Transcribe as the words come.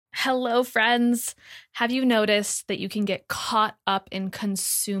Hello, friends. Have you noticed that you can get caught up in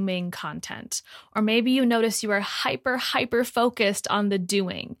consuming content? Or maybe you notice you are hyper focused on the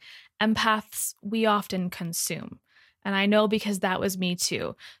doing. Empaths, we often consume. And I know because that was me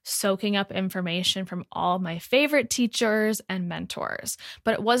too, soaking up information from all my favorite teachers and mentors.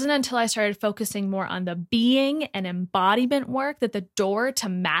 But it wasn't until I started focusing more on the being and embodiment work that the door to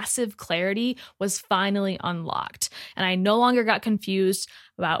massive clarity was finally unlocked. And I no longer got confused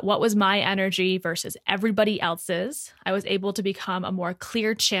about what was my energy versus everybody else's. I was able to become a more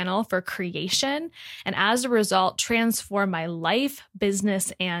clear channel for creation, and as a result, transform my life,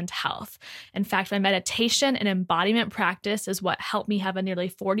 business, and health. In fact, my meditation and embodiment practice is what helped me have a nearly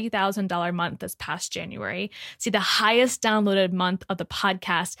 $40,000 month this past January, see the highest downloaded month of the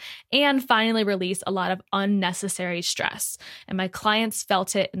podcast, and finally release a lot of unnecessary stress. And my clients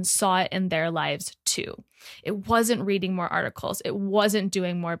felt it and saw it in their lives too. It wasn't reading more articles. It wasn't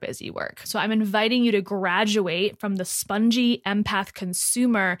doing more busy work. So I'm inviting you to graduate from the spongy empath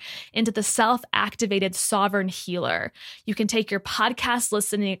consumer into the self-activated sovereign healer. You can take your podcast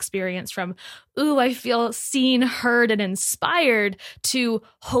listening experience from, ooh, I feel seen, heard, and inspired to,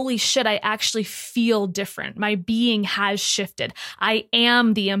 holy shit, I actually feel different. My being has shifted. I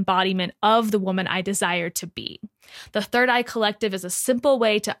am the embodiment of the woman I desire to be. The Third Eye Collective is a simple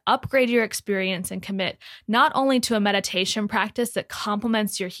way to upgrade your experience and commit not only to a meditation practice that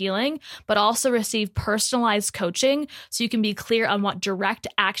complements your healing, but also receive personalized coaching so you can be clear on what direct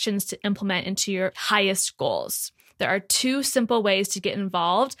actions to implement into your highest goals. There are two simple ways to get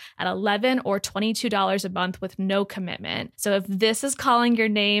involved at $11 or $22 a month with no commitment. So if this is calling your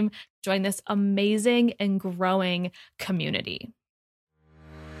name, join this amazing and growing community.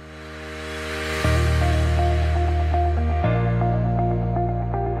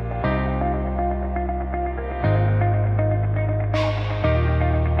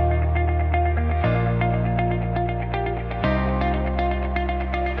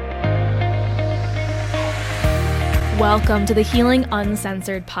 Welcome to the Healing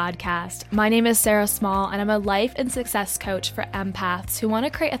Uncensored podcast. My name is Sarah Small, and I'm a life and success coach for empaths who want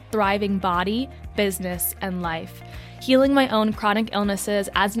to create a thriving body, business, and life. Healing my own chronic illnesses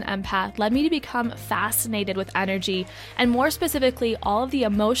as an empath led me to become fascinated with energy, and more specifically, all of the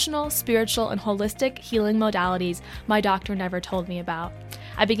emotional, spiritual, and holistic healing modalities my doctor never told me about.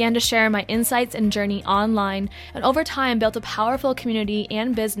 I began to share my insights and journey online, and over time built a powerful community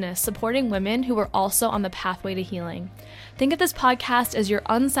and business supporting women who were also on the pathway to healing. Think of this podcast as your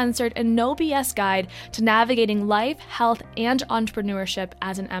uncensored and no BS guide to navigating life, health, and entrepreneurship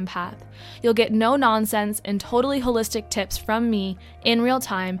as an empath. You'll get no nonsense and totally holistic tips from me in real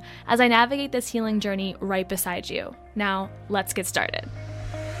time as I navigate this healing journey right beside you. Now, let's get started.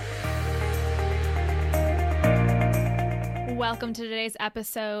 Welcome to today's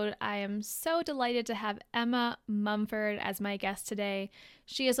episode. I am so delighted to have Emma Mumford as my guest today.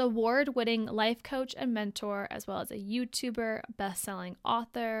 She is an award-winning life coach and mentor, as well as a YouTuber, best-selling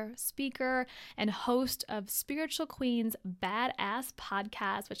author, speaker, and host of Spiritual Queen's Badass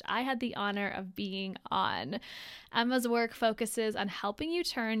podcast, which I had the honor of being on. Emma's work focuses on helping you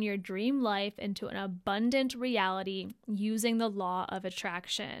turn your dream life into an abundant reality using the law of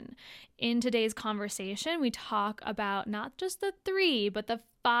attraction. In today's conversation, we talk about not just the 3, but the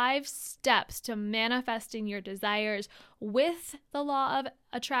 5 steps to manifesting your desires with the law of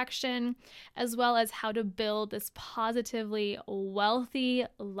attraction, as well as how to build this positively wealthy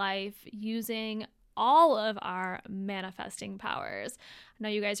life using all of our manifesting powers. I know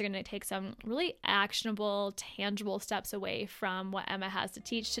you guys are going to take some really actionable, tangible steps away from what Emma has to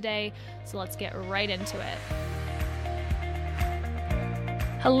teach today. So let's get right into it.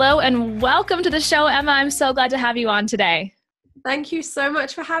 Hello and welcome to the show, Emma. I'm so glad to have you on today. Thank you so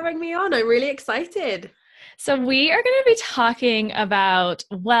much for having me on. I'm really excited. So we are going to be talking about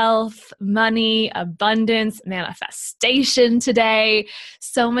wealth, money, abundance, manifestation today.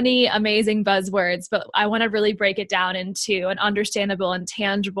 So many amazing buzzwords, but I want to really break it down into an understandable and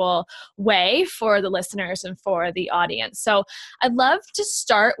tangible way for the listeners and for the audience. So I'd love to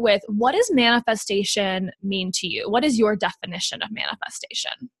start with, what does manifestation mean to you? What is your definition of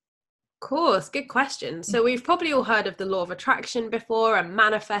manifestation? Course, good question. So we've probably all heard of the law of attraction before and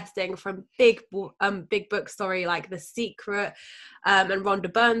manifesting from big book story like The Secret and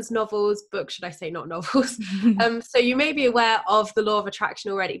Rhonda Byrne's novels, books, should I say, not novels. So you may be aware of the law of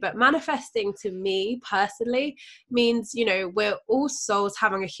attraction already, but manifesting to me personally means, you know, we're all souls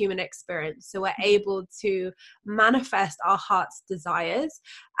having a human experience. So we're able to manifest our heart's desires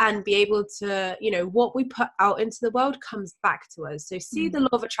and be able to, you know, what we put out into the world comes back to us. So see the law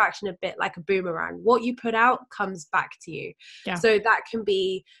of attraction a bit like a boomerang. What you put out comes back to you. Yeah. So that can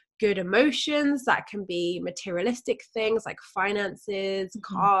be good emotions, that can be materialistic things like finances,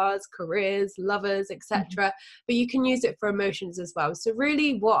 cars, careers, lovers, etc. But you can use it for emotions as well. So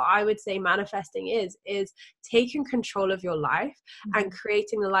really what I would say manifesting is taking control of your life and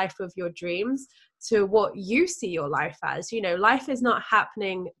creating the life of your dreams to what you see your life as. You know, life is not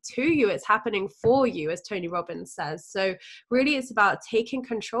happening to you, it's happening for you, as Tony Robbins says. So really it's about taking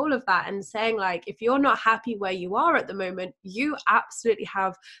control of that and saying, like, if you're not happy where you are at the moment, you absolutely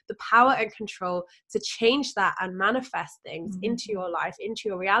have the power and control to change that and manifest things into your life, into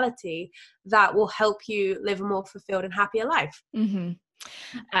your reality, that will help you live a more fulfilled and happier life.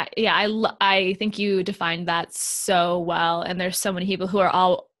 I think you defined that so well. And there's so many people who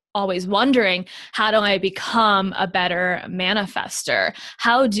are always wondering, how do I become a better manifester?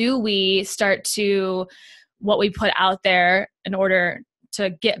 How do we start to what we put out there in order to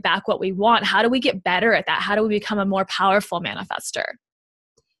get back what we want? How do we get better at that? How do we become a more powerful manifester?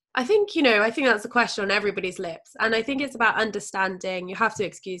 I think that's a question on everybody's lips. And I think it's about understanding. You have to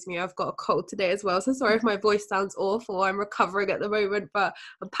excuse me, I've got a cold today as well. So sorry if my voice sounds awful. I'm recovering at the moment, but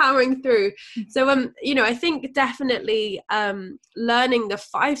I'm powering through. So, I think definitely learning the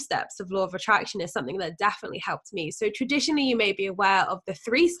 5 steps of law of attraction is something that definitely helped me. So traditionally, you may be aware of the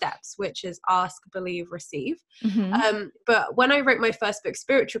 3 steps, which is ask, believe, receive. But when I wrote my first book,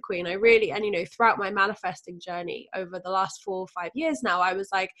 Spiritual Queen, I really, throughout my manifesting journey over the last 4 or 5 years now, I was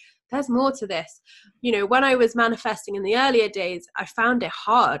like, there's more to this. When I was manifesting in the earlier days, I found it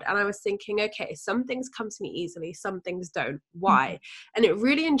hard, and I was thinking, okay, some things come to me easily, some things don't. Why? And it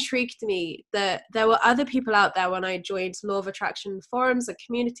really intrigued me that there were other people out there when I joined law of attraction forums and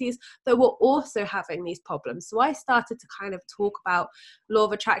communities that were also having these problems. So I started to kind of talk about law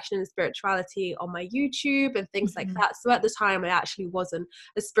of attraction and spirituality on my YouTube and things like that. So at the time, I actually wasn't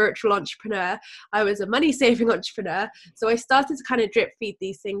a spiritual entrepreneur. I was a money-saving entrepreneur. So I started to kind of drip feed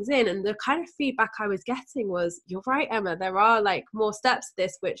these things in. And the kind of feedback I was getting was, you're right, Emma, there are like more steps to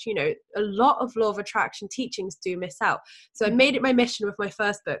this, which, a lot of law of attraction teachings do miss out. So I made it my mission with my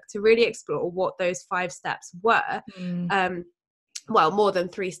first book to really explore what those 5 steps were. Well, more than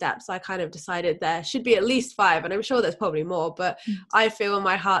 3 steps. I kind of decided there should be at least 5, and I'm sure there's probably more, but I feel in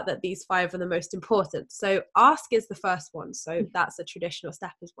my heart that these 5 are the most important. So ask is the first one. So that's a traditional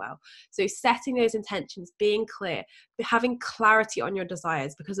step as well. So setting those intentions, being clear, having clarity on your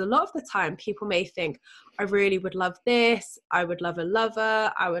desires, because a lot of the time people may think, I really would love this, I would love a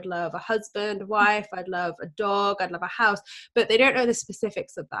lover, I would love a husband, wife, I'd love a dog, I'd love a house, but they don't know the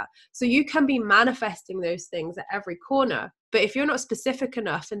specifics of that. So you can be manifesting those things at every corner. But if you're not specific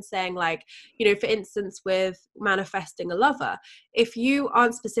enough and saying, like, for instance, with manifesting a lover, if you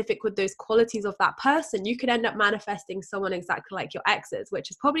aren't specific with those qualities of that person, you could end up manifesting someone exactly like your exes,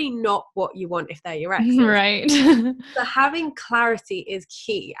 which is probably not what you want if they're your exes. Right. So having clarity is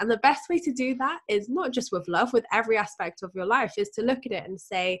key. And the best way to do that is not just with love, with every aspect of your life, is to look at it and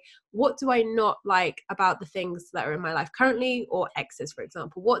say, what do I not like about the things that are in my life currently, or exes, for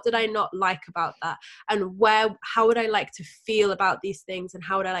example? What did I not like about that? And how would I like to feel about these things, and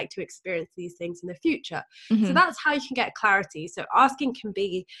how would I like to experience these things in the future? So that's how you can get clarity. So asking can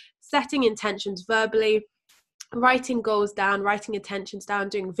be setting intentions verbally, writing goals down, writing intentions down,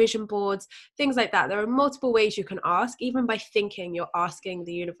 doing vision boards, things like that. There are multiple ways you can ask. Even by thinking, you're asking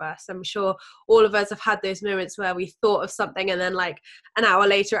the universe. I'm sure all of us have had those moments where we thought of something, and then like an hour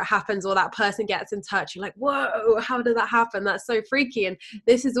later it happens, or that person gets in touch. You're like, whoa, how did that happen? That's so freaky. And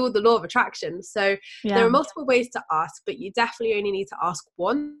this is all the law of attraction. So there are multiple ways to ask, but you definitely only need to ask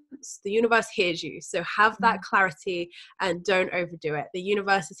once. The universe hears you. So have that clarity and don't overdo it. The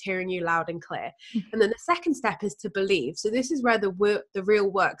universe is hearing you loud and clear. And then the second step is to believe. So this is where the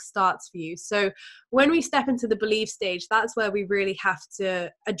real work starts for you. So when we step into the believe stage, that's where we really have to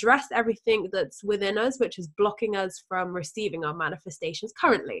address everything that's within us, which is blocking us from receiving our manifestations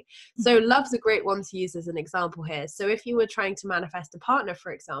currently. So love's a great one to use as an example here. So if you were trying to manifest a partner,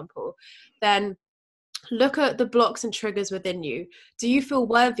 for example, then look at the blocks and triggers within you. Do you feel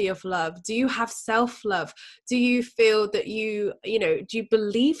worthy of love? Do you have self-love? Do you feel that do you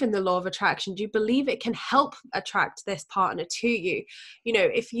believe in the law of attraction? Do you believe it can help attract this partner to you?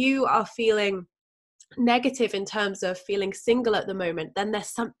 If you are feeling negative in terms of feeling single at the moment, then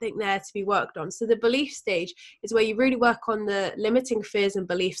there's something there to be worked on. So the belief stage is where you really work on the limiting fears and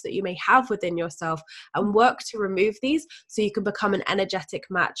beliefs that you may have within yourself, and work to remove these so you can become an energetic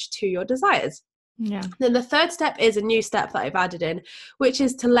match to your desires. Yeah. Then the third step is a new step that I've added in, which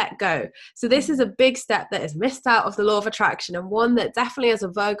is to let go. So this is a big step that is missed out of the law of attraction, and one that definitely as a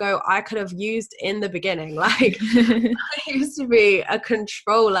Virgo, I could have used in the beginning. Like I used to be a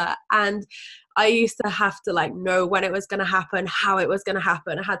controller, and I used to have to like know when it was going to happen, how it was going to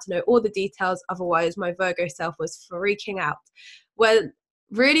happen. I had to know all the details. Otherwise, my Virgo self was freaking out. When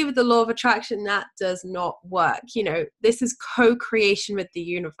really with the law of attraction, that does not work. You know, this is co-creation with the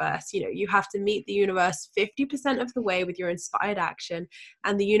universe. You know, you have to meet the universe 50% of the way with your inspired action,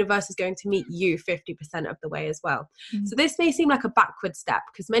 and the universe is going to meet you 50% of the way as well. Mm-hmm. So this may seem like a backward step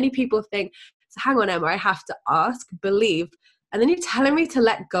because many people think, so hang on, Emma, I have to ask, believe, and then you're telling me to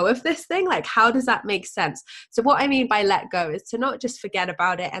let go of this thing? Like, how does that make sense? So what I mean by let go is to not just forget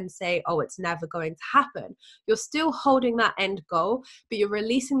about it and say, oh, it's never going to happen. You're still holding that end goal, but you're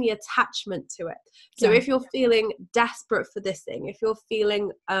releasing the attachment to it. So if you're feeling desperate for this thing, if you're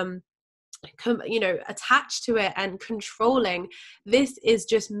feeling attached to it and controlling, this is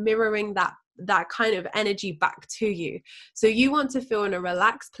just mirroring that kind of energy back to you. So you want to feel in a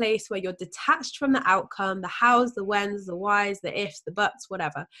relaxed place where you're detached from the outcome, the hows, the whens, the whys, the ifs, the buts,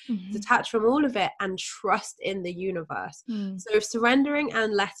 whatever. Mm-hmm. Detach from all of it and trust in the universe. So surrendering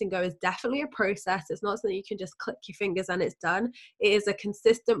and letting go is definitely a process. It's not something you can just click your fingers and it's done. It is a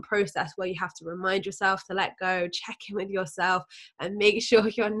consistent process where you have to remind yourself to let go, check in with yourself, and make sure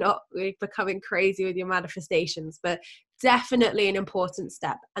you're not becoming crazy with your manifestations. But definitely an important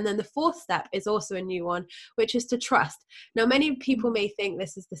step. And then the fourth step is also a new one, which is to trust. Now, many people may think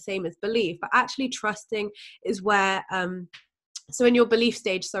this is the same as believe, but actually trusting is where, so in your belief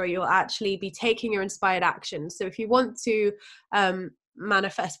stage, you'll actually be taking your inspired action. So if you want to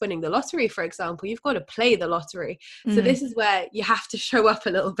manifest winning the lottery, for example, you've got to play the lottery. So this is where you have to show up a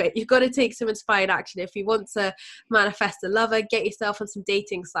little bit. You've got to take some inspired action. If you want to manifest a lover, get yourself on some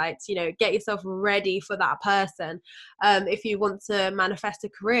dating sites, get yourself ready for that person. If you want to manifest a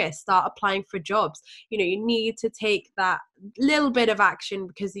career, start applying for jobs. You need to take that little bit of action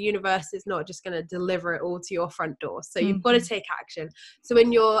because the universe is not just going to deliver it all to your front door. So you've got to take action. So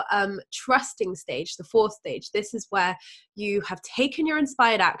in your trusting stage, the fourth stage, this is where you have taken your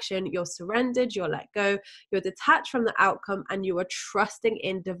inspired action, you're surrendered, you're let go, you're detached from the outcome, and you are trusting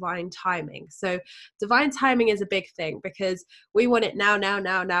in divine timing. So divine timing is a big thing because we want it now.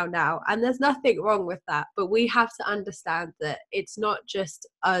 And there's nothing wrong with that. But we have to understand that it's not just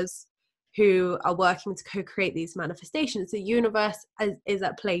us who are working to co-create these manifestations. The universe is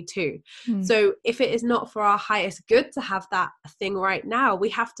at play too. So if it is not for our highest good to have that thing right now, we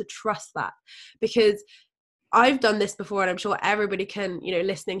have to trust that. Because I've done this before, and I'm sure everybody can,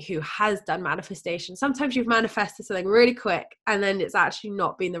 listening who has done manifestation. Sometimes you've manifested something really quick and then it's actually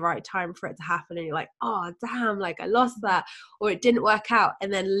not been the right time for it to happen. And you're like, oh, damn, like I lost that, or it didn't work out.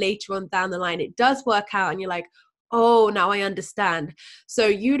 And then later on down the line, it does work out and you're like, oh, now I understand. So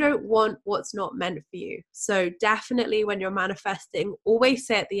you don't want what's not meant for you. So definitely when you're manifesting, always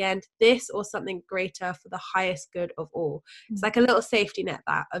say at the end, this or something greater for the highest good of all. It's like a little safety net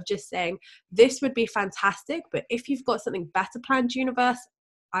that of just saying, this would be fantastic, but if you've got something better planned, universe,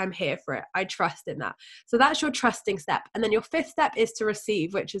 I'm here for it. I trust in that. So that's your trusting step. And then your fifth step is to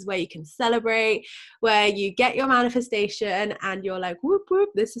receive, which is where you can celebrate, where you get your manifestation and you're like, whoop, whoop,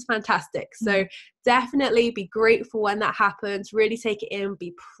 this is fantastic. So definitely be grateful when that happens. Really take it in,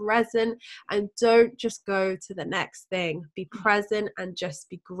 be present, and don't just go to the next thing. Be present and just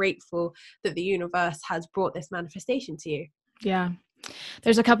be grateful that the universe has brought this manifestation to you. Yeah.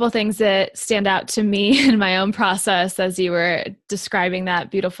 There's a couple of things that stand out to me in my own process as you were describing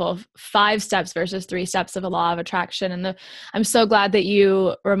that beautiful 5 steps versus 3 steps of a law of attraction. And I'm so glad that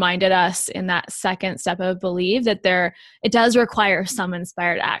you reminded us in that second step of believe that it does require some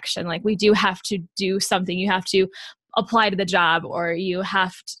inspired action. Like we do have to do something. You have to apply to the job, or you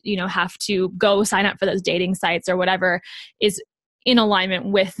have to go sign up for those dating sites or whatever is in alignment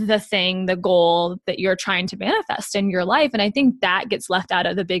with the goal that you're trying to manifest in your life. And I think that gets left out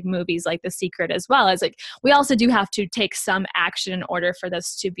of the big movies like The Secret as well. As like, we also do have to take some action in order for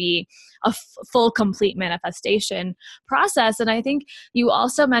this to be a full, complete manifestation process. And I think you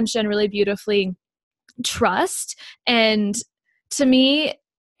also mentioned really beautifully trust. And to me,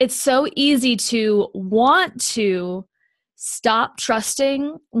 it's so easy to want to stop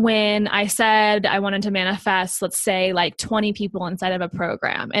trusting when I said I wanted to manifest, let's say like 20 people inside of a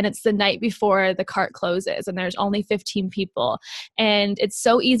program, and it's the night before the cart closes and there's only 15 people. And it's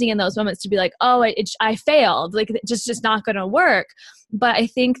so easy in those moments to be like, oh, I failed. Like it's just not going to work. But I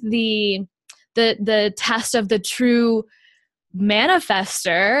think the test of the true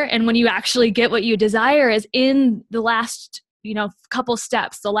manifester, and when you actually get what you desire, is in the last couple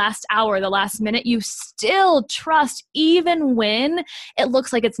steps, the last hour, the last minute, you still trust even when it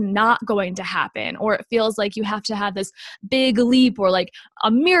looks like it's not going to happen, or it feels like you have to have this big leap, or like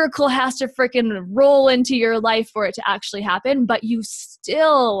a miracle has to freaking roll into your life for it to actually happen. But you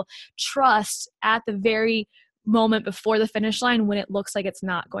still trust at the very moment before the finish line when it looks like it's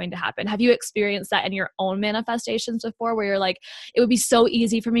not going to happen. Have you experienced that in your own manifestations before, where you're like, it would be so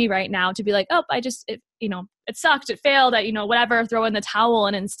easy for me right now to be like, oh, it sucked, it failed, whatever, throw in the towel,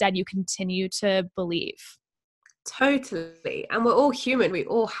 and instead you continue to believe? Totally. And we're all human. We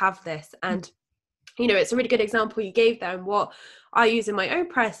all have this. And it's a really good example you gave there. And what I use in my own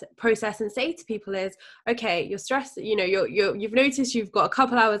process and say to people is, okay, you're stressed, you've noticed you've got a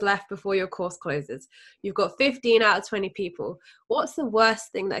couple hours left before your course closes. You've got 15 out of 20 people. What's the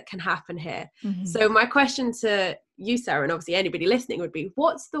worst thing that can happen here? Mm-hmm. So my question to you, Sarah, and obviously anybody listening, would be,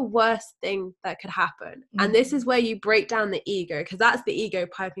 what's the worst thing that could happen? Mm-hmm. And this is where you break down the ego, because that's the ego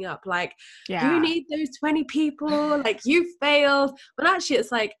piping up like, you need those 20 people, like you failed. But actually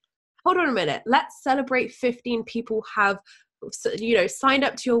it's like, hold on a minute, let's celebrate 15 people have signed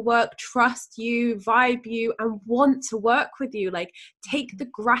up to your work, trust you, vibe you, and want to work with you. Like, take the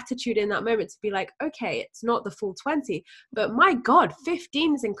gratitude in that moment to be like, okay, it's not the full 20, but my God,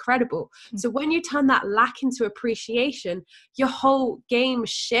 15 is incredible. So when you turn that lack into appreciation, your whole game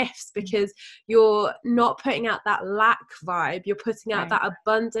shifts, because you're not putting out that lack vibe, you're putting out that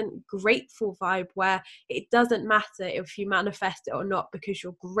abundant, grateful vibe, where it doesn't matter if you manifest it or not, because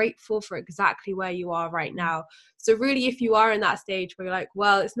you're grateful for exactly where you are right now. So really, if you are in that stage where you're like,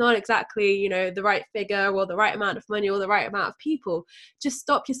 well, it's not exactly, the right figure or the right amount of money or the right amount of people, just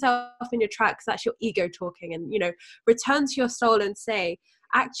stop yourself in your tracks. That's your ego talking, and, return to your soul and say,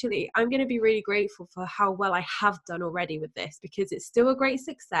 actually, I'm going to be really grateful for how well I have done already with this, because it's still a great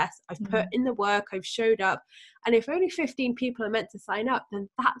success. I've put in the work, I've showed up. And if only 15 people are meant to sign up, then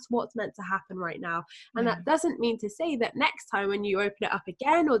that's what's meant to happen right now. And that doesn't mean to say that next time when you open it up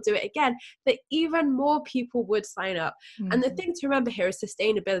again or do it again, that even more people would sign up. And the thing to remember here is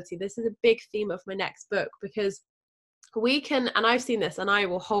sustainability. This is a big theme of my next book, because we can, and I've seen this, and I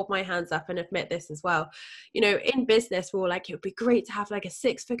will hold my hands up and admit this as well, in business, we're like, it would be great to have like a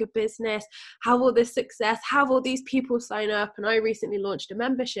 6-figure business, have all this success, have all these people sign up. And I recently launched a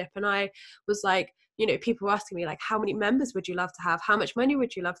membership, and I was like, people were asking me like, how many members would you love to have? How much money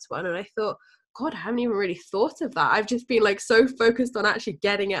would you love to earn? And I thought, God, I haven't even really thought of that. I've just been like so focused on actually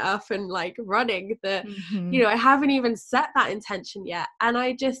getting it up and like running that, I haven't even set that intention yet. And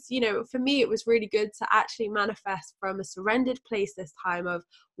I just, for me, it was really good to actually manifest from a surrendered place this time of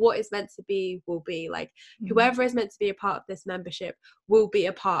what is meant to be will be. Like, whoever is meant to be a part of this membership will be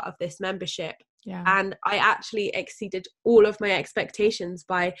a part of this membership. Yeah. And I actually exceeded all of my expectations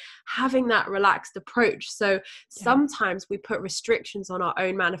by having that relaxed approach. So sometimes we put restrictions on our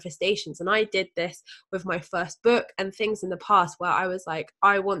own manifestations. And I did this with my first book and things in the past, where I was like,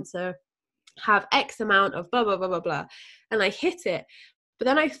 I want to have X amount of blah, blah, blah, blah, blah. And I hit it. But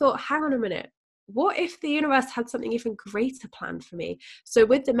then I thought, hang on a minute. What if the universe had something even greater planned for me? So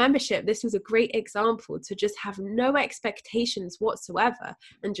with the membership, this was a great example to just have no expectations whatsoever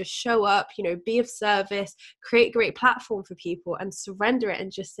and just show up, be of service, create a great platform for people, and surrender it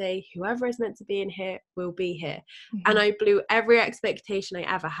and just say, whoever is meant to be in here will be here. And I blew every expectation I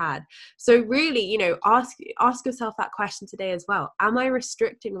ever had. So really, ask yourself that question today as well. Am I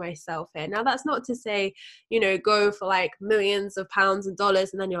restricting myself here? Now, that's not to say, go for like millions of pounds and dollars,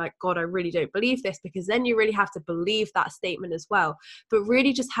 and then you're like, God, I really don't believe this, because then you really have to believe that statement as well. But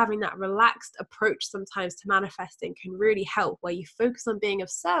really just having that relaxed approach sometimes to manifesting can really help, where you focus on being of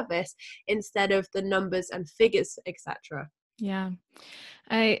service instead of the numbers and figures, etc. Yeah.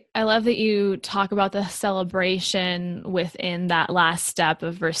 I love that you talk about the celebration within that last step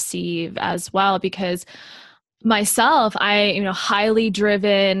of receive as well, because myself, I, highly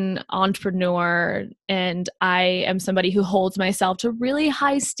driven entrepreneur, and I am somebody who holds myself to really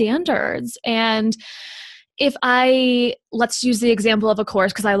high standards. And if let's use the example of a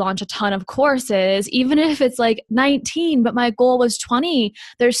course, because I launch a ton of courses, even if it's like 19, but my goal was 20,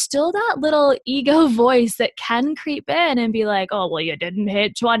 there's still that little ego voice that can creep in and be like, oh, well, you didn't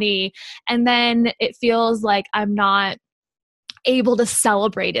hit 20. And then it feels like I'm not able to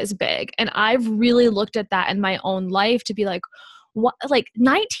celebrate as big. And I've really looked at that in my own life to be like, what, like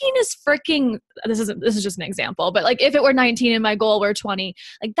 19 is freaking, this is just an example, but like if it were 19 and my goal were 20,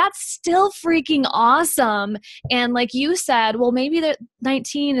 like that's still freaking awesome. And like you said, well, maybe the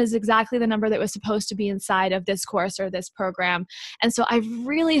 19 is exactly the number that was supposed to be inside of this course or this program. And so I've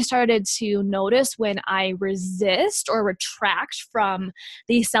really started to notice when I resist or retract from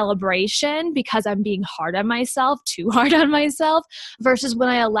the celebration because I'm being hard on myself, too hard on myself, versus when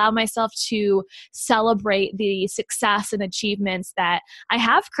I allow myself to celebrate the success and achievements that I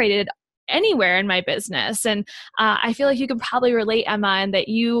have created anywhere in my business. And I feel like you can probably relate, Emma, and that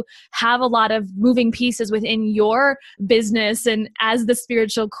you have a lot of moving pieces within your business and as the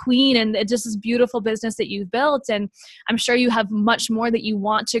spiritual queen, and it just this beautiful business that you've built. And I'm sure you have much more that you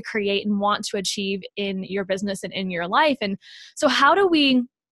want to create and want to achieve in your business and in your life. And so how do we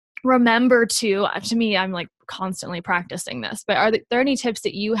remember to me, I'm like constantly practicing this, but are there any tips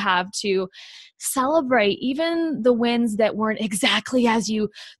that you have to celebrate even the wins that weren't exactly as you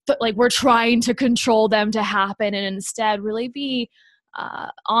like we're trying to control them to happen, and instead really be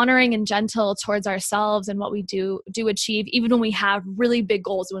honoring and gentle towards ourselves and what we do achieve, even when we have really big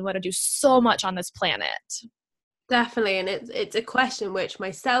goals and we want to do so much on this planet? Definitely. And it's a question which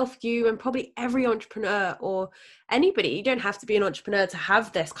myself, you, and probably every entrepreneur or anybody, you don't have to be an entrepreneur to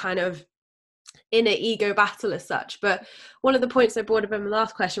have this kind of inner ego battle as such. But one of the points I brought up in the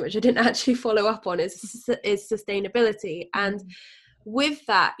last question, which I didn't actually follow up on, is sustainability. And with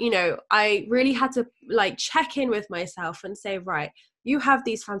that, you know, I really had to like check in with myself and say, right, you have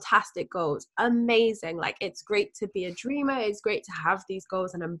these fantastic goals. Amazing. Like, it's great to be a dreamer. It's great to have these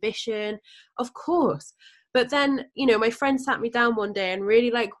goals and ambition, of course. But then, you know, my friend sat me down one day and really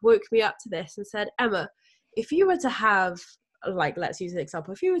like woke me up to this and said, Emma, if you were to have, like, let's use an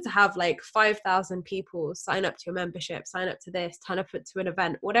example, if you were to have like 5,000 people sign up to your membership, sign up to this, turn up to an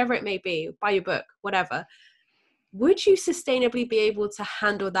event, whatever it may be, buy your book, whatever, would you sustainably be able to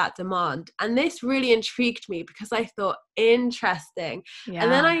handle that demand? And this really intrigued me because I thought, interesting. Yeah.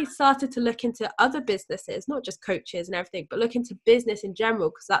 And then I started to look into other businesses, not just coaches and everything, but look into business in general,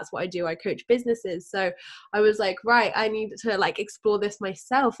 because that's what I do. I coach businesses. So I was like, right, I need to like explore this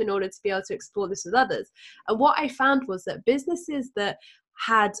myself in order to be able to explore this with others. And what I found was that businesses that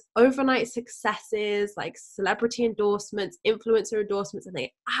had overnight successes like celebrity endorsements, influencer endorsements, and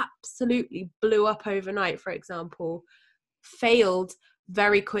they absolutely blew up overnight, for example, failed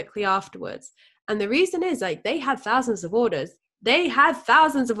very quickly afterwards. And the reason is like they had thousands of orders.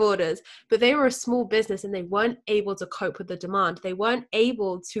 But they were a small business and they weren't able to cope with the demand. They weren't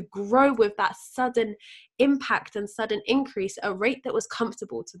able to grow with that sudden impact and sudden increase at a rate that was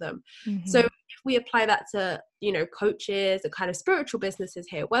comfortable to them. So if we apply that to, you know, coaches and kind of spiritual businesses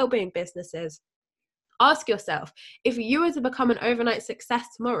here, well-being businesses, ask yourself, if you were to become an overnight success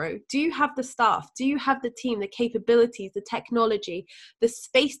tomorrow, do you have the staff? Do you have the team, the capabilities, the technology, the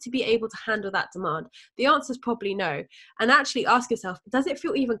space to be able to handle that demand? The answer is probably no. And actually ask yourself, does it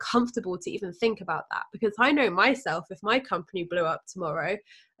feel even comfortable to even think about that? Because I know myself, if my company blew up tomorrow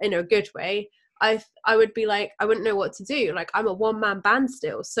in a good way, I would be like, I wouldn't know what to do. Like, I'm a one-man band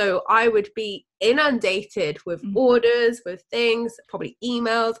still. So I would be inundated with orders, with things, probably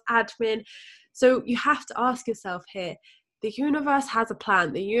emails, admin. So you have to ask yourself here, the universe has a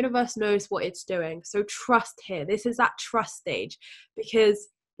plan. The universe knows what it's doing. So trust here. This is that trust stage, because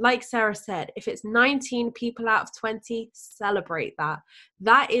like Sarah said, if it's 19 people out of 20, celebrate that.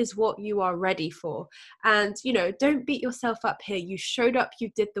 That is what you are ready for. And, you know, don't beat yourself up here. You showed up, you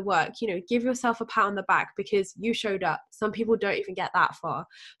did the work, you know, give yourself a pat on the back because you showed up. Some people don't even get that far.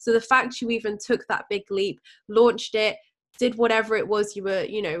 So the fact you even took that big leap, launched it, did whatever it was you were,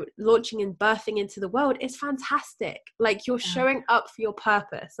 you know, launching and birthing into the world, is fantastic. Like, you're showing up for your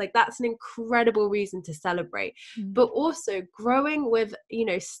purpose. Like, that's an incredible reason to celebrate. But also growing with, you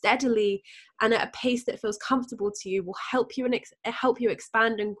know, steadily and at a pace that feels comfortable to you will help you and help you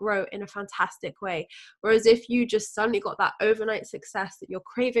expand and grow in a fantastic way. Whereas if you just suddenly got that overnight success that you're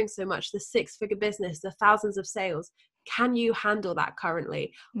craving so much, the 6-figure business, the thousands of sales, can you handle that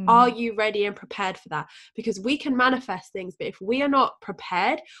currently? Are you ready and prepared for that? Because we can manifest things, but if we are not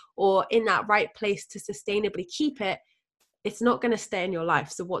prepared or in that right place to sustainably keep it, it's not going to stay in your life.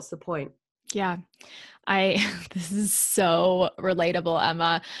 So what's the point? Yeah. This is so relatable,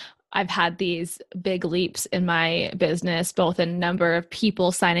 Emma. I've had these big leaps in my business, both in number of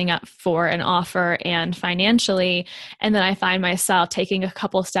people signing up for an offer and financially. And then I find myself taking a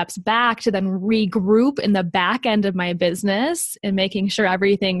couple steps back to then regroup in the back end of my business and making sure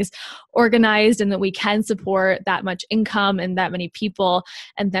everything's organized and that we can support that much income and that many people.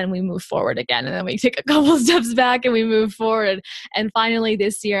 And then we move forward again. And then we take a couple steps back and we move forward. And finally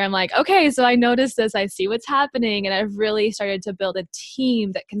this year, I'm like, okay, so I noticed this, I see what's happening. And I've really started to build a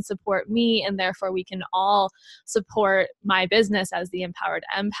team that can support me, and therefore we can all support my business as the empowered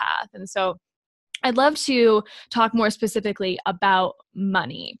empath. And so I'd love to talk more specifically about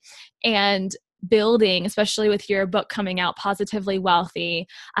money and building, especially with your book coming out, Positively Wealthy,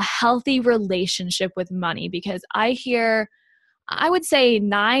 a healthy relationship with money, because I would say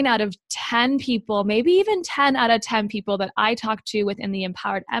 9 out of 10 people, maybe even 10 out of 10 people that I talk to within the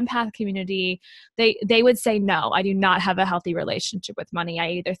empowered empath community, they would say, no, I do not have a healthy relationship with money. I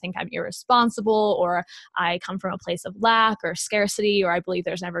either think I'm irresponsible, or I come from a place of lack or scarcity, or I believe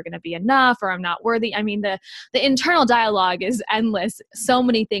there's never going to be enough, or I'm not worthy. I mean, the internal dialogue is endless. So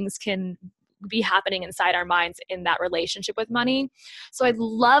many things can be happening inside our minds in that relationship with money. So I'd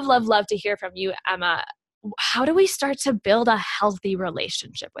love, love, love to hear from you, Emma. How do we start to build a healthy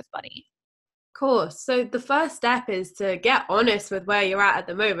relationship with money? Of course. So the first step is to get honest with where you're at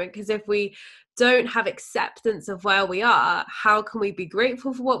the moment, because if we don't have acceptance of where we are, how can we be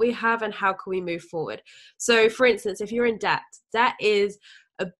grateful for what we have, and how can we move forward? So for instance, if you're in debt, debt is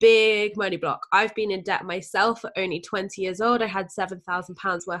a big money block. I've been in debt myself at only 20 years old. I had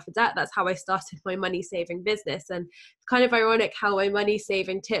 £7,000 worth of debt. That's how I started my money saving business. And it's kind of ironic how my money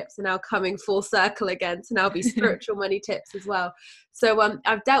saving tips are now coming full circle again to now be spiritual money tips as well. So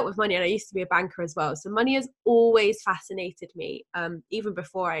I've dealt with money, and I used to be a banker as well. So money has always fascinated me, even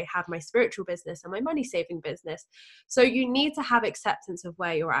before I had my spiritual business and my money saving business. So you need to have acceptance of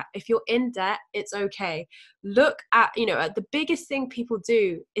where you're at. If you're in debt, it's okay. Look at, the biggest thing people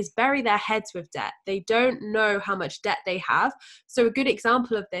do is bury their heads with debt. They don't know how much debt they have. So a good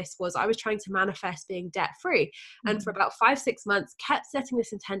example of this was I was trying to manifest being debt free. And for about 5-6 months, kept setting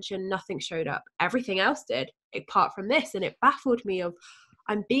this intention, nothing showed up. Everything else did, apart from this. And it baffled me of,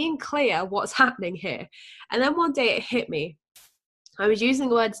 I'm being clear what's happening here. And then one day it hit me. I was using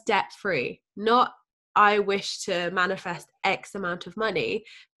the words debt free, not I wish to manifest X amount of money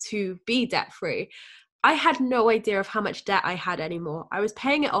to be debt free. I had no idea of how much debt I had anymore. I was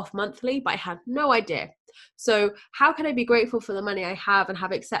paying it off monthly, but I had no idea. So how can I be grateful for the money I have and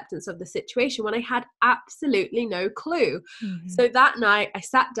have acceptance of the situation when I had absolutely no clue? So that night I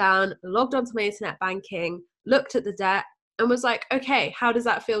sat down, logged onto my internet banking, looked at the debt, and was like, okay, how does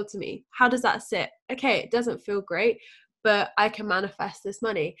that feel to me? How does that sit? Okay, it doesn't feel great, but I can manifest this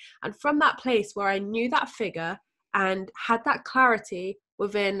money. And from that place where I knew that figure and had that clarity,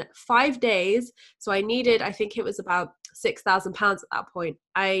 within 5 days, so I think it was about £6,000 at that point,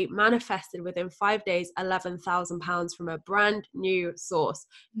 I manifested within 5 days £11,000 from a brand new source,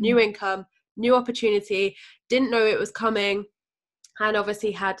 new income, new opportunity, didn't know it was coming. And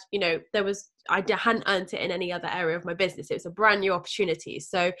obviously I hadn't earned it in any other area of my business. It was a brand new opportunity.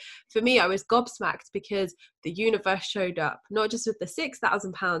 So for me, I was gobsmacked because the universe showed up, not just with the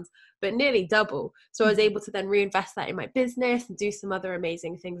 £6,000, but nearly double. So I was able to then reinvest that in my business and do some other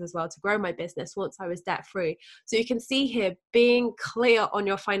amazing things as well to grow my business once I was debt free. So you can see here, being clear on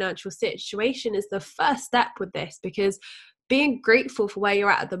your financial situation is the first step with this, because being grateful for where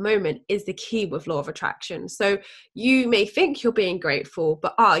you're at the moment is the key with law of attraction. So you may think you're being grateful,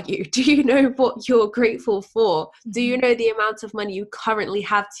 but are you? Do you know what you're grateful for? Do you know the amount of money you currently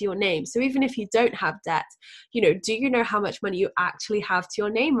have to your name? So even if you don't have debt, do you know how much money you actually have to your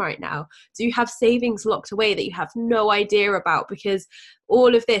name right now? Do you have savings locked away that you have no idea about? Because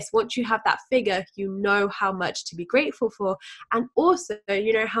all of this, once you have that figure, you know how much to be grateful for, and also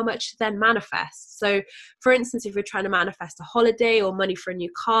you know how much to then manifest. So for instance, if you're trying to manifest a holiday or money for a new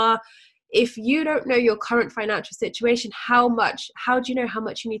car, if you don't know your current financial situation, how do you know how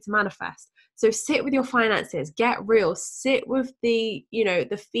much you need to manifest? So sit with your finances, get real, sit with the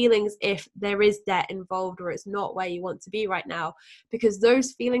feelings if there is debt involved or it's not where you want to be right now, because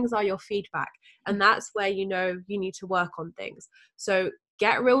those feelings are your feedback, and that's where you need to work on things. So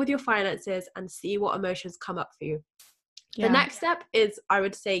get real with your finances and see what emotions come up for you. The next step is, I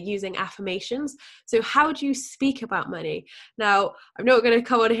would say, using affirmations. So how do you speak about money? Now, I'm not going to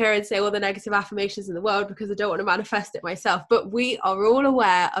come on here and say all the negative affirmations in the world, because I don't want to manifest it myself, but we are all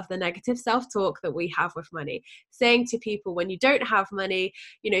aware of the negative self-talk that we have with money. Saying to people when you don't have money,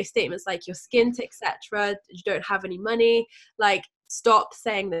 statements like you're skint, etc., you don't have any money, like stop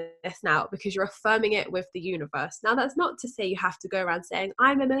saying this now, because you're affirming it with the universe. Now, that's not to say you have to go around saying,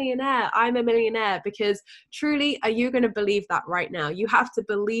 I'm a millionaire, because truly, are you going to believe that right now? You have to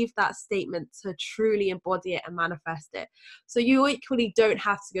believe that statement to truly embody it and manifest it. So you equally don't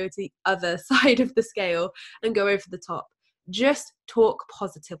have to go to the other side of the scale and go over the top. Just talk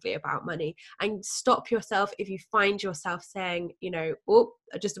positively about money, and stop yourself if you find yourself saying, oh,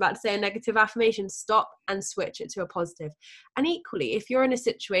 just about to say a negative affirmation, stop and switch it to a positive. And equally, if you're in a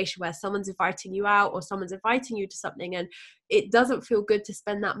situation where someone's inviting you out or someone's inviting you to something and it doesn't feel good to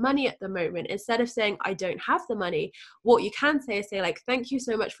spend that money at the moment, instead of saying, I don't have the money, what you can say is like, thank you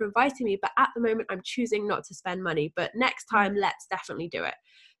so much for inviting me, but at the moment I'm choosing not to spend money, but next time let's definitely do it.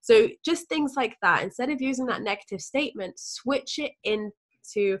 So just things like that. Instead of using that negative statement, switch it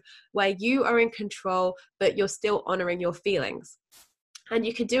into where you are in control, but you're still honoring your feelings. And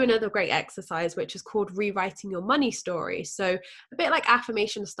you could do another great exercise, which is called rewriting your money story. So a bit like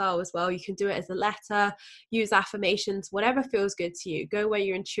affirmation style as well. You can do it as a letter, use affirmations, whatever feels good to you. Go where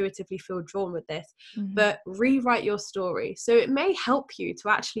you intuitively feel drawn with this, but rewrite your story. So it may help you to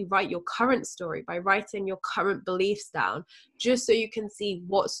actually write your current story by writing your current beliefs down, just so you can see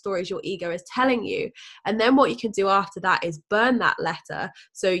what stories your ego is telling you. And then what you can do after that is burn that letter.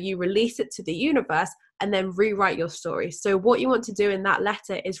 So you release it to the universe, and then rewrite your story. So what you want to do in that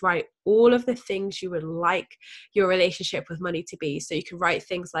letter is write all of the things you would like your relationship with money to be. So you can write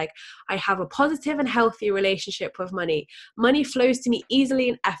things like, I have a positive and healthy relationship with money. Money flows to me easily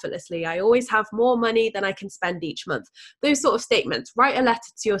and effortlessly. I always have more money than I can spend each month. Those sort of statements. Write a letter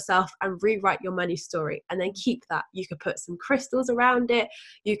to yourself and rewrite your money story, and then keep that. You could put some crystals around it.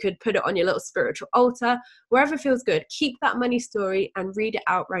 You could put it on your little spiritual altar, wherever feels good. Keep that money story and read it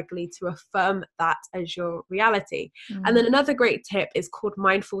out regularly to affirm that as your reality. And then another great tip is called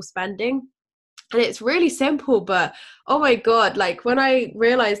mindful spending. And it's really simple, but oh my God, like when I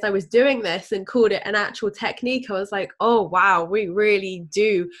realized I was doing this and called it an actual technique, I was like, oh wow, we really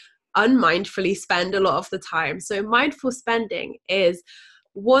do unmindfully spend a lot of the time. So mindful spending is,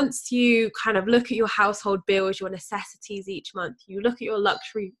 once you kind of look at your household bills, your necessities each month, you look at your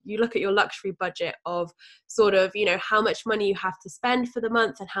luxury budget of sort of, how much money you have to spend for the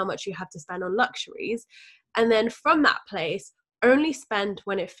month and how much you have to spend on luxuries. And then from that place, only spend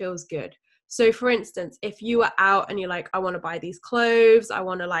when it feels good. So for instance, if you are out and you're like, I want to buy these clothes, I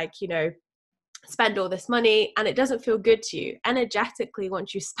want to spend all this money, and it doesn't feel good to you energetically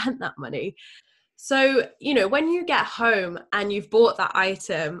once you spent that money. So, when you get home and you've bought that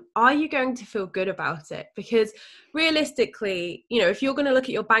item, are you going to feel good about it? Because realistically, if you're going to look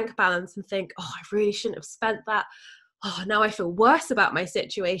at your bank balance and think, oh, I really shouldn't have spent that, oh, now I feel worse about my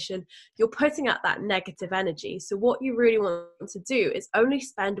situation, you're putting out that negative energy. So what you really want to do is only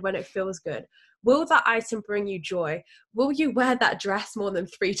spend when it feels good. Will that item bring you joy? Will you wear that dress more than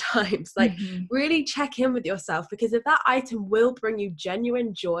 3 times? Really check in with yourself, because if that item will bring you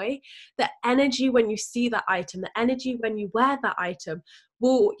genuine joy, the energy when you see that item, the energy when you wear that item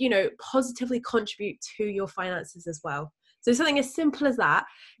will, positively contribute to your finances as well. So something as simple as that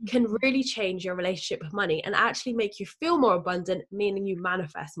can really change your relationship with money and actually make you feel more abundant, meaning you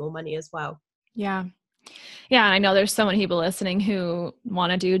manifest more money as well. Yeah. Yeah. And I know there's so many people listening who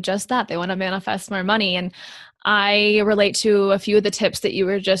want to do just that. They want to manifest more money. And I relate to a few of the tips that you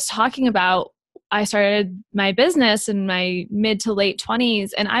were just talking about. I started my business in my mid to late 20s,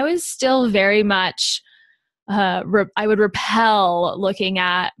 and I was still very much I would repel looking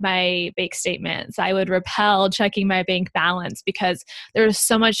at my bank statements. I would repel checking my bank balance, because there was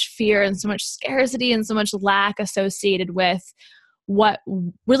so much fear and so much scarcity and so much lack associated with what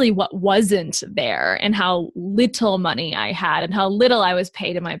wasn't there, and how little money I had and how little I was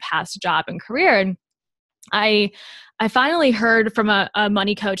paid in my past job and career. And I finally heard from a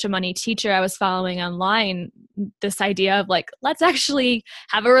money coach, a money teacher I was following online, this idea of like, let's actually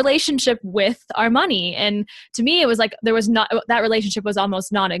have a relationship with our money. And to me, it was like that relationship was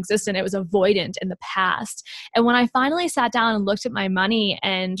almost non-existent. It was avoidant in the past. And when I finally sat down and looked at my money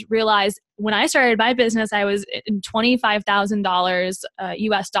and realized, when I started my business, I was in $25,000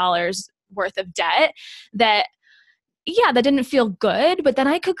 US dollars worth of debt, that didn't feel good, but then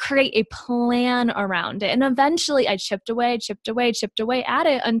I could create a plan around it. And eventually I chipped away at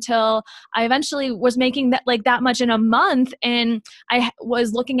it until I eventually was making that much in a month. And I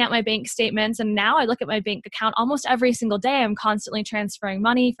was looking at my bank statements, and now I look at my bank account almost every single day. I'm constantly transferring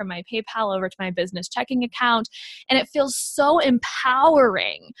money from my PayPal over to my business checking account. And it feels so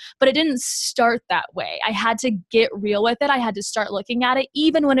empowering, but it didn't start that way. I had to get real with it. I had to start looking at it,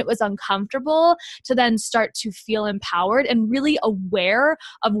 even when it was uncomfortable, to then start to feel empowered empowered and really aware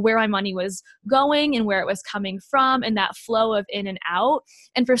of where my money was going and where it was coming from, and that flow of in and out.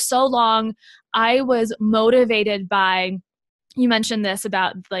 And for so long, I was motivated by, you mentioned this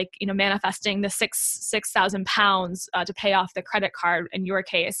about like, manifesting the 6,000 pounds to pay off the credit card in your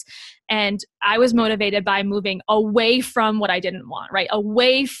case. And I was motivated by moving away from what I didn't want, right?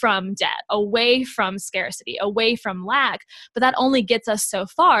 Away from debt, away from scarcity, away from lack. But that only gets us so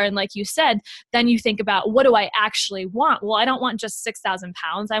far. And like you said, then you think about, what do I actually want? Well, I don't want just 6,000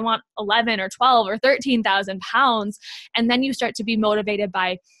 pounds. I want 11 or 12 or 13,000 pounds. And then you start to be motivated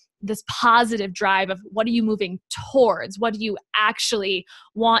by this positive drive of, what are you moving towards? What do you actually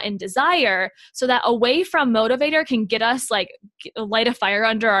want and desire? So that away from motivator can get us like light a fire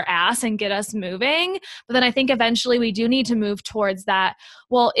under our ass and get us moving. But then I think eventually we do need to move towards that.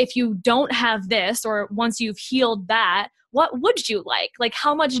 Well, if you don't have this, or once you've healed that, what would you like? Like,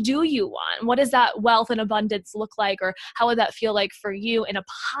 how much do you want? What does that wealth and abundance look like? Or how would that feel like for you in a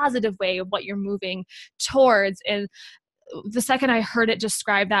positive way of what you're moving towards? And the second I heard it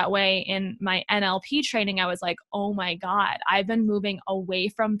described that way in my NLP training, I was like, oh my God, I've been moving away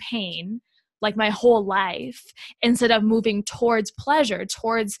from pain like my whole life instead of moving towards pleasure,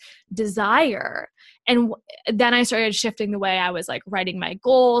 towards desire. And then I started shifting the way I was like writing my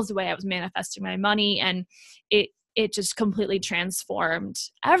goals, the way I was manifesting my money, and it just completely transformed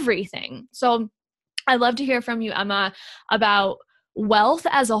everything. So I'd love to hear from you, Emma, about wealth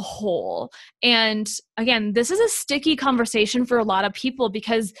as a whole. And again, this is a sticky conversation for a lot of people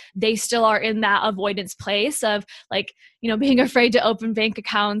because they still are in that avoidance place of like, being afraid to open bank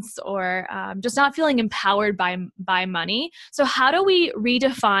accounts or just not feeling empowered by money. So how do we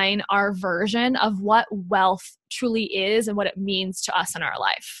redefine our version of what wealth truly is and what it means to us in our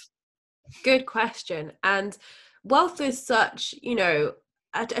life? Good question. And wealth is such,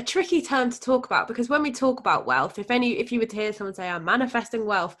 a tricky term to talk about, because when we talk about wealth, if you were to hear someone say, I'm manifesting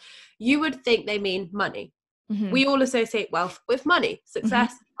wealth, you would think they mean money. Mm-hmm. We all associate wealth with money,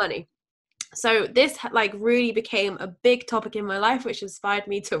 success, money. So this like really became a big topic in my life, which inspired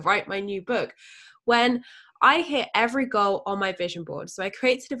me to write my new book. When I hit every goal on my vision board. So I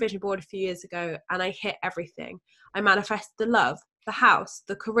created a vision board a few years ago and I hit everything. I manifested the love, the house,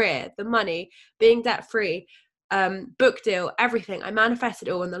 the career, the money, being debt free, book deal, everything. I manifested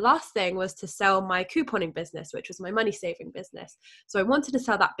it all. And the last thing was to sell my couponing business, which was my money saving business. So I wanted to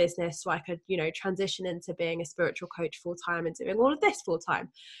sell that business so I could, transition into being a spiritual coach full time and doing all of this full time.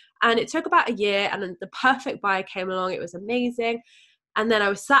 And it took about a year, and then the perfect buyer came along. It was amazing. And then I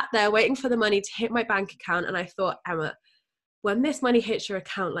was sat there waiting for the money to hit my bank account. And I thought, Emma, when this money hits your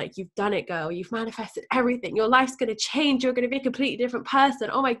account, like, you've done it, girl. You've manifested everything. Your life's going to change. You're going to be a completely different person.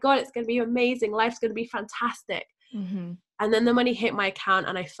 Oh my God, it's going to be amazing. Life's going to be fantastic. Mm-hmm. And then the money hit my account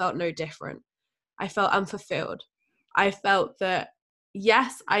and I felt no different. I felt unfulfilled. I felt that,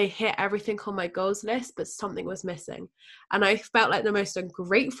 yes, I hit everything on my goals list, but something was missing. And I felt like the most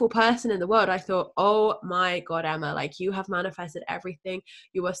ungrateful person in the world. I thought, oh my God, Emma, like, you have manifested everything.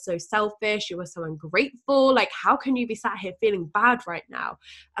 You are so selfish. You are so ungrateful. Like, how can you be sat here feeling bad right now?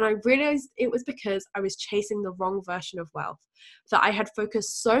 And I realized it was because I was chasing the wrong version of wealth, that I had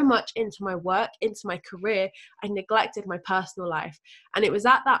focused so much into my work, into my career, I neglected my personal life. And it was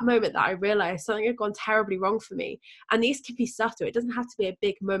at that moment that I realized something had gone terribly wrong for me. And these can be subtle. It doesn't have to be a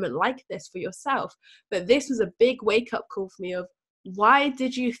big moment like this for yourself. But this was a big wake-up call for me of, why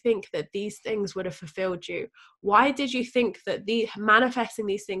did you think that these things would have fulfilled you? Why did you think that manifesting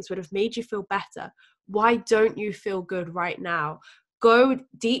these things would have made you feel better? Why don't you feel good right now? Go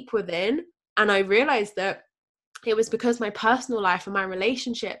deep within. And I realized that it was because my personal life and my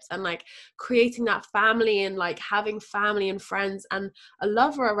relationships and like creating that family and like having family and friends and a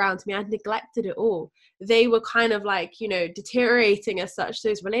lover around me, I'd neglected it all. They were kind of like, deteriorating as such,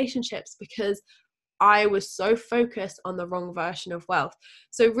 those relationships, because I was so focused on the wrong version of wealth.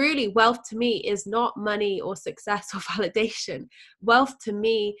 So really, wealth to me is not money or success or validation. Wealth to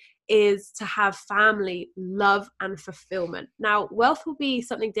me is to have family, love, and fulfillment. Now, wealth will be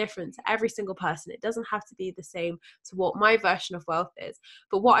something different to every single person. It doesn't have to be the same to what my version of wealth is.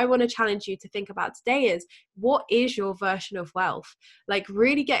 But what I want to challenge you to think about today is, what is your version of wealth? Like,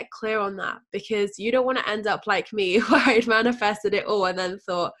 really get clear on that, because you don't want to end up like me, where I'd manifested it all and then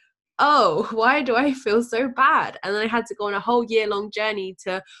thought, oh, why do I feel so bad? And then I had to go on a whole year-long journey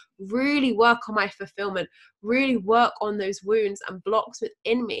to really work on my fulfillment, really work on those wounds and blocks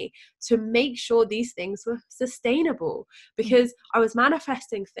within me to make sure these things were sustainable, because I was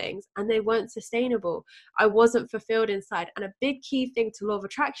manifesting things and they weren't sustainable. I wasn't fulfilled inside. And a big key thing to law of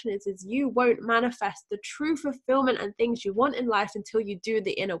attraction is you won't manifest the true fulfillment and things you want in life until you do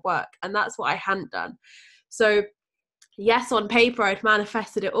the inner work. And that's what I hadn't done. So yes, on paper I'd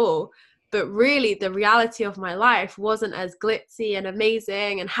manifested it all, but really the reality of my life wasn't as glitzy and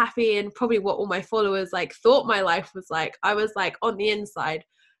amazing and happy and probably what all my followers like thought my life was like. I was like on the inside,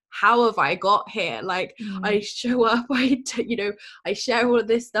 how have I got here? Like, I show up, I share all of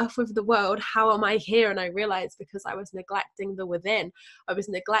this stuff with the world. How am I here? And I realized because I was neglecting the within, I was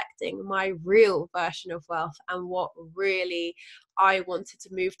neglecting my real version of wealth and what really I wanted to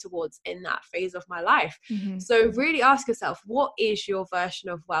move towards in that phase of my life. So really ask yourself, what is your version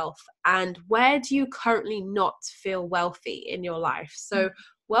of wealth, and where do you currently not feel wealthy in your life? So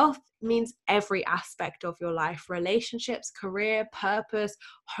wealth means every aspect of your life: relationships, career, purpose,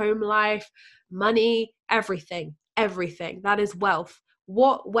 home life, money, everything. That is wealth.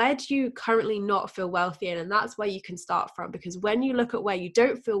 Where do you currently not feel wealthy in? And that's where you can start from, because when you look at where you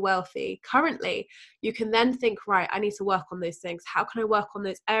don't feel wealthy currently, you can then think, right, I need to work on those things. How can I work on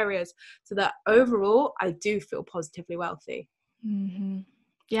those areas so that overall I do feel positively wealthy?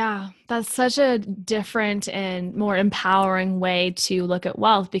 Yeah, that's such a different and more empowering way to look at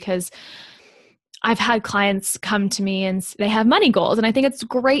wealth, because I've had clients come to me and they have money goals, and I think it's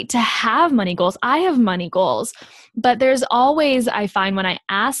great to have money goals. I have money goals, but there's always, I find when I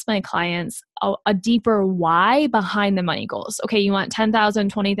ask my clients a deeper why behind the money goals. Okay, you want 10,000,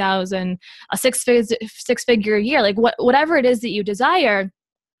 20,000, a six-figure year, like whatever it is that you desire.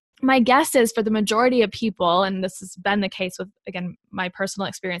 My guess is for the majority of people, and this has been the case with, again, my personal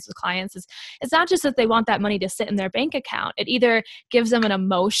experience with clients, is it's not just that they want that money to sit in their bank account. It either gives them an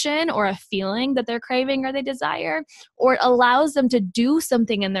emotion or a feeling that they're craving or they desire, or it allows them to do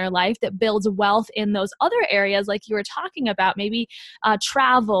something in their life that builds wealth in those other areas like you were talking about, maybe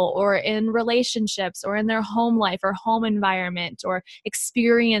travel, or in relationships, or in their home life or home environment, or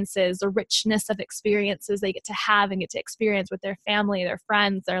experiences, the richness of experiences they get to have and get to experience with their family, their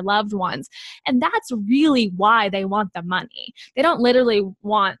friends, their loved ones. And that's really why they want the money. They don't literally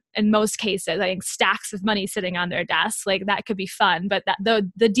want, in most cases, I think, stacks of money sitting on their desk. Like, that could be fun, but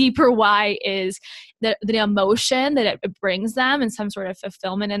the deeper why is the emotion that it brings them and some sort of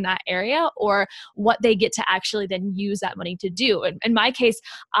fulfillment in that area, or what they get to actually then use that money to do. And in my case,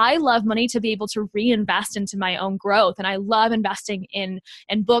 I love money to be able to reinvest into my own growth. And I love investing in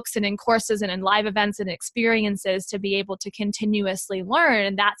books and in courses and in live events and experiences to be able to continuously learn.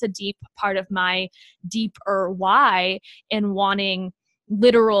 And that's a deep part of my deeper why in wanting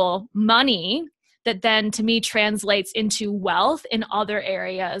literal money that then to me translates into wealth in other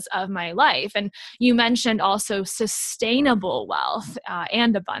areas of my life. And you mentioned also sustainable wealth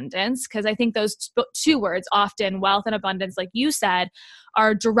and abundance, because I think those two words, often wealth and abundance, like you said,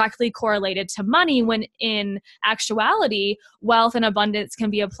 are directly correlated to money, when in actuality, wealth and abundance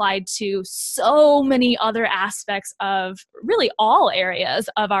can be applied to so many other aspects of really all areas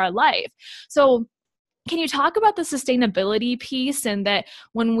of our life. So can you talk about the sustainability piece, and that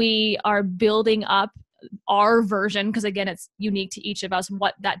when we are building up our version, because again, it's unique to each of us,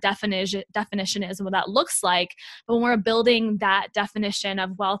 what that definition is and what that looks like. But when we're building that definition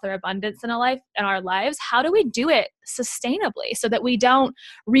of wealth or abundance in our lives, how do we do it sustainably so that we don't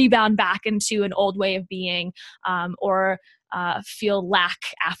rebound back into an old way of being, or feel lack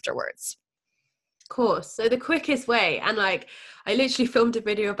afterwards? Course. So the quickest way, and like I literally filmed a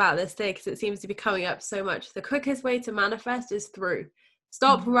video about this today because it seems to be coming up so much. The quickest way to manifest is through.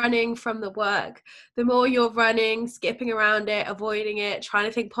 Stop running from the work. The more you're running, skipping around it, avoiding it, trying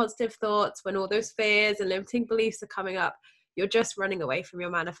to think positive thoughts when all those fears and limiting beliefs are coming up, you're just running away from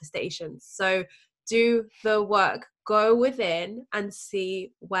your manifestations. So do the work. Go within and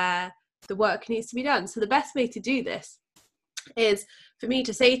see where the work needs to be done. So the best way to do this is for me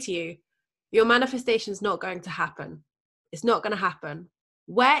to say to you, your manifestation is not going to happen. It's not going to happen.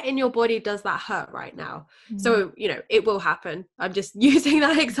 Where in your body does that hurt right now? So, it will happen. I'm just using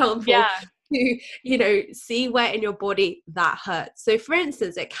that example. Yeah. To, see where in your body that hurts. So for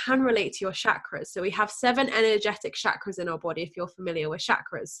instance, it can relate to your chakras. So we have 7 energetic chakras in our body, if you're familiar with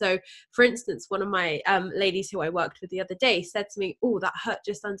chakras. So for instance, one of my ladies who I worked with the other day said to me, oh, that hurt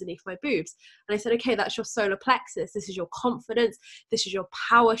just underneath my boobs. And I said, okay, that's your solar plexus. This is your confidence. This is your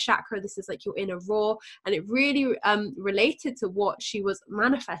power chakra. This is like your inner raw. And it really related to what she was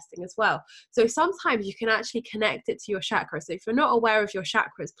manifesting as well. So sometimes you can actually connect it to your chakras. So if you're not aware of your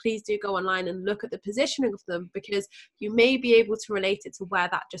chakras, please do go online and look at the positioning of them, because you may be able to relate it to where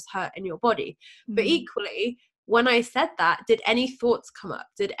that just hurt in your body. But equally, when I said that, did any thoughts come up?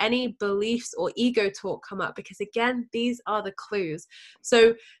 Did any beliefs or ego talk come up? Because again, these are the clues.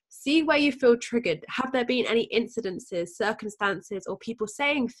 So see where you feel triggered. Have there been any incidences, circumstances, or people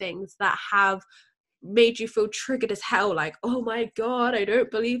saying things that have made you feel triggered as hell, like, oh my God, I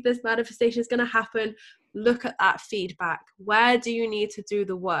don't believe this manifestation is going to happen, look at that feedback. Where do you need to do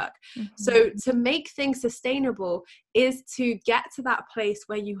the work? So to make things sustainable is to get to that place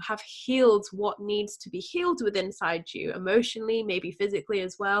where you have healed what needs to be healed within inside you, emotionally, maybe physically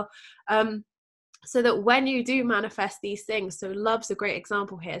as well. So that when you do manifest these things, so love's a great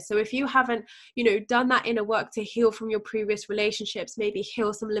example here. So if you haven't, done that inner work to heal from your previous relationships, maybe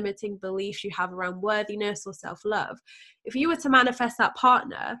heal some limiting beliefs you have around worthiness or self-love, if you were to manifest that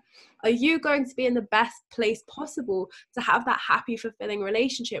partner, are you going to be in the best place possible to have that happy, fulfilling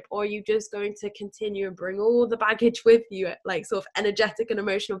relationship? Or are you just going to continue and bring all the baggage with you, like sort of energetic and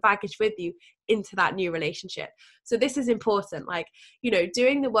emotional baggage with you into that new relationship? So this is important. Like,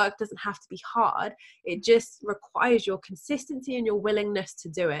 doing the work doesn't have to be hard. It just requires your consistency and your willingness to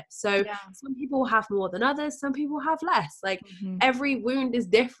do it. So some people have more than others. Some people have less. Like every wound is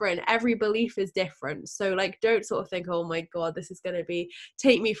different. Every belief is different. So like, don't sort of think, oh my God, this is going to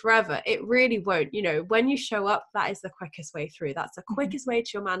take me forever. It really won't. When you show up, that is the quickest way through. That's the quickest way to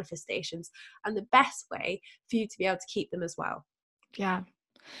your manifestations and the best way for you to be able to keep them as well. Yeah.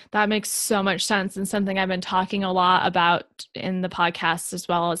 That makes so much sense, and something I've been talking a lot about in the podcast as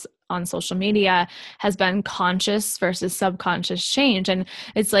well as on social media has been conscious versus subconscious change. And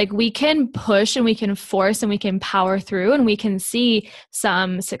it's like we can push and we can force and we can power through and we can see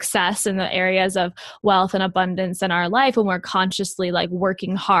some success in the areas of wealth and abundance in our life when we're consciously like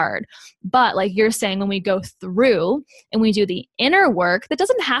working hard. But like you're saying, when we go through and we do the inner work, that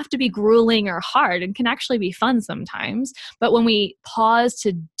doesn't have to be grueling or hard and can actually be fun sometimes. But when we pause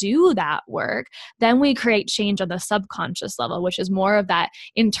to do that work, then we create change on the subconscious level, which is more of that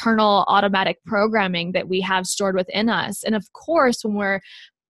internal automatic programming that we have stored within us. And of course, when we're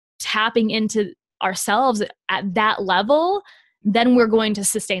tapping into ourselves at that level, then we're going to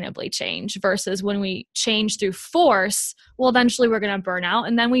sustainably change, versus when we change through force, well, eventually we're going to burn out.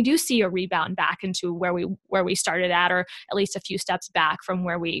 And then we do see a rebound back into where we started at, or at least a few steps back from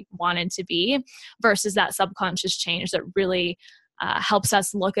where we wanted to be, versus that subconscious change that really helps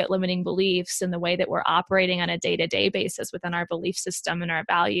us look at limiting beliefs and the way that we're operating on a day-to-day basis within our belief system and our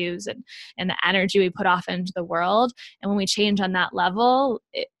values and the energy we put off into the world. And when we change on that level,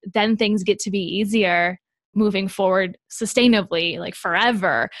 then things get to be easier moving forward sustainably, like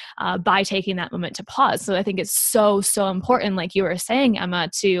forever, by taking that moment to pause. So I think it's so, so important, like you were saying, Emma,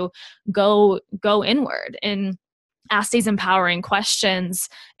 to go inward and ask these empowering questions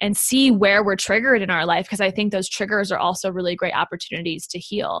and see where we're triggered in our life. Because I think those triggers are also really great opportunities to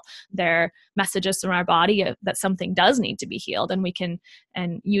heal. They're messages from our body that something does need to be healed. And we can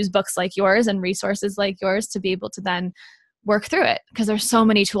use books like yours and resources like yours to be able to then work through it. Because there's so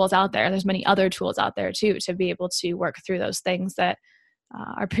many tools out there. There's many other tools out there too, to be able to work through those things that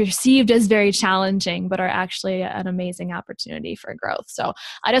are perceived as very challenging, but are actually an amazing opportunity for growth. So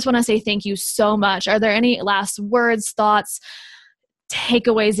I just want to say thank you so much. Are there any last words, thoughts,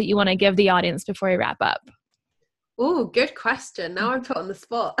 takeaways that you want to give the audience before we wrap up? Oh, good question. Now I'm put on the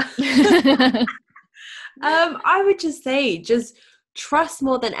spot. I would just say, just trust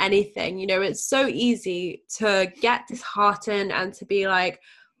more than anything. It's so easy to get disheartened and to be like,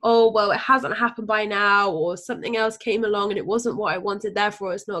 oh, well, it hasn't happened by now, or something else came along and it wasn't what I wanted,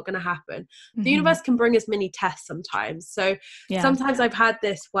 therefore it's not going to happen. The universe can bring us mini tests sometimes. So sometimes I've had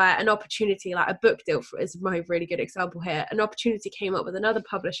this where an opportunity, like a book deal is my really good example here. An opportunity came up with another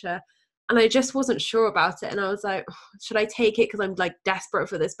publisher and I just wasn't sure about it. And I was like, oh, should I take it? Because I'm like desperate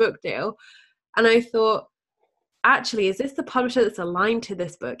for this book deal. And I thought, actually, is this the publisher that's aligned to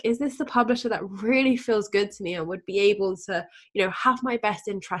this book? Is this the publisher that really feels good to me and would be able to, have my best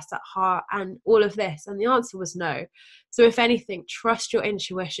interests at heart and all of this? And the answer was no. So if anything, trust your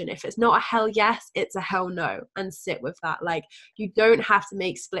intuition. If it's not a hell yes, it's a hell no, and sit with that. Like, you don't have to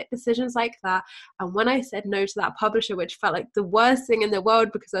make split decisions like that. And when I said no to that publisher, which felt like the worst thing in the world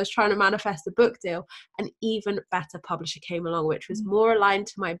because I was trying to manifest a book deal, an even better publisher came along, which was more aligned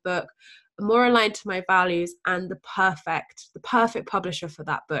to my book, more aligned to my values, and the perfect publisher for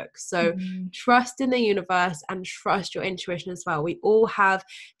that book. So trust in the universe and trust your intuition as well. We all have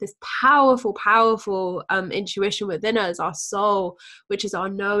this powerful intuition within us, our soul, which is our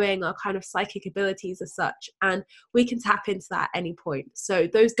knowing, our kind of psychic abilities as such, and we can tap into that at any point. So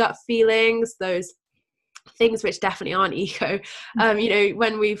those gut feelings, those things which definitely aren't ego,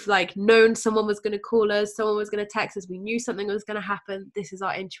 when we've like known someone was going to call us, someone was going to text us, we knew something was going to happen, this is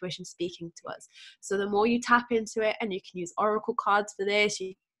our intuition speaking to us. So the more you tap into it, and you can use oracle cards for this,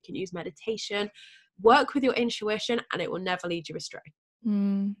 you can use meditation, work with your intuition, and it will never lead you astray.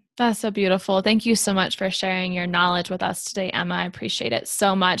 That's so beautiful. Thank you so much for sharing your knowledge with us today, Emma. I appreciate it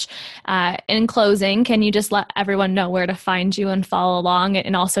so much. In closing, can you just let everyone know where to find you and follow along,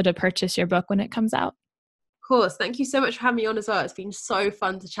 and also to purchase your book when it comes out? Course. Thank you so much for having me on as well. It's been so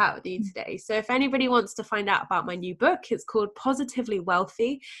fun to chat with you today. So if anybody wants to find out about my new book, it's called Positively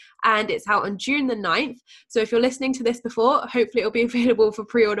Wealthy, and it's out on June the 9th. So if you're listening to this before, hopefully it'll be available for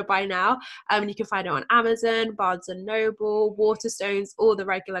pre-order by now. You can find it on Amazon, Barnes & Noble, Waterstones, all the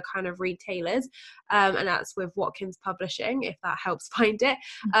regular kind of retailers. And that's with Watkins Publishing, if that helps find it.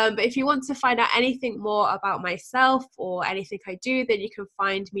 But if you want to find out anything more about myself or anything I do, then you can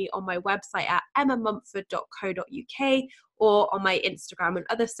find me on my website at emmamumford.co.uk or on my Instagram and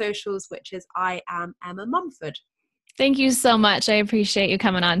other socials, which is I am Emma Mumford. Thank you so much. I appreciate you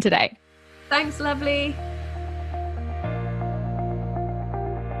coming on today. Thanks, lovely.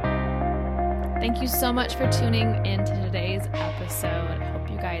 Thank you so much for tuning in to today's episode. I hope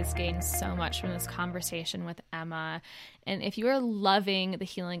you guys gained so much from this conversation with Emma. And if you are loving the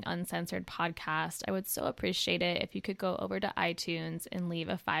Healing Uncensored podcast, I would so appreciate it if you could go over to iTunes and leave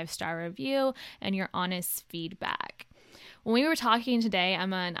a 5-star review and your honest feedback. When we were talking today,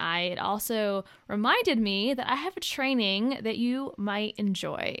 Emma and I, it also reminded me that I have a training that you might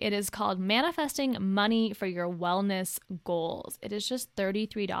enjoy. It is called Manifesting Money for Your Wellness Goals. It is just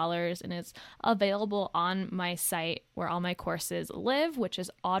 $33 and it's available on my site where all my courses live, which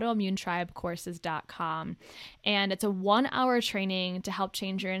is autoimmunetribecourses.com. And it's a 1-hour training to help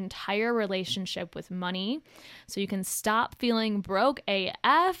change your entire relationship with money so you can stop feeling broke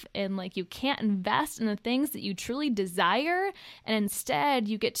AF and like you can't invest in the things that you truly desire. And instead,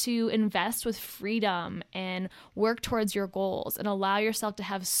 you get to invest with freedom and work towards your goals and allow yourself to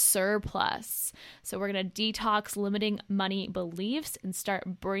have surplus. So we're going to detox limiting money beliefs and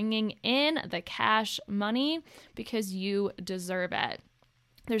start bringing in the cash money because you deserve it.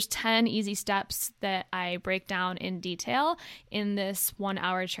 There's 10 easy steps that I break down in detail in this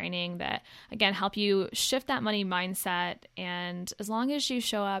 1-hour training that, again, help you shift that money mindset. And as long as you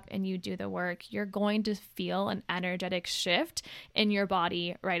show up and you do the work, you're going to feel an energetic shift in your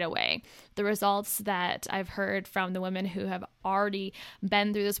body right away. The results that I've heard from the women who have already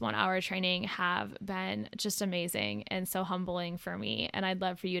been through this 1-hour training have been just amazing and so humbling for me. And I'd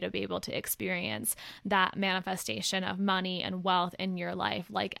love for you to be able to experience that manifestation of money and wealth in your life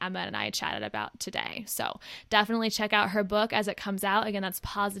like Emma and I chatted about today. So definitely check out her book as it comes out. Again, that's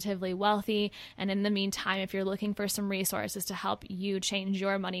Positively Wealthy. And in the meantime, if you're looking for some resources to help you change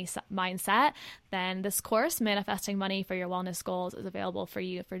your money mindset, then this course, Manifesting Money for Your Wellness Goals, is available for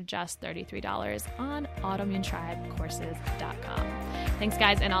you for just $33 on autoimmunetribecourses.com. Thanks,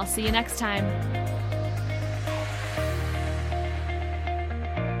 guys, and I'll see you next time.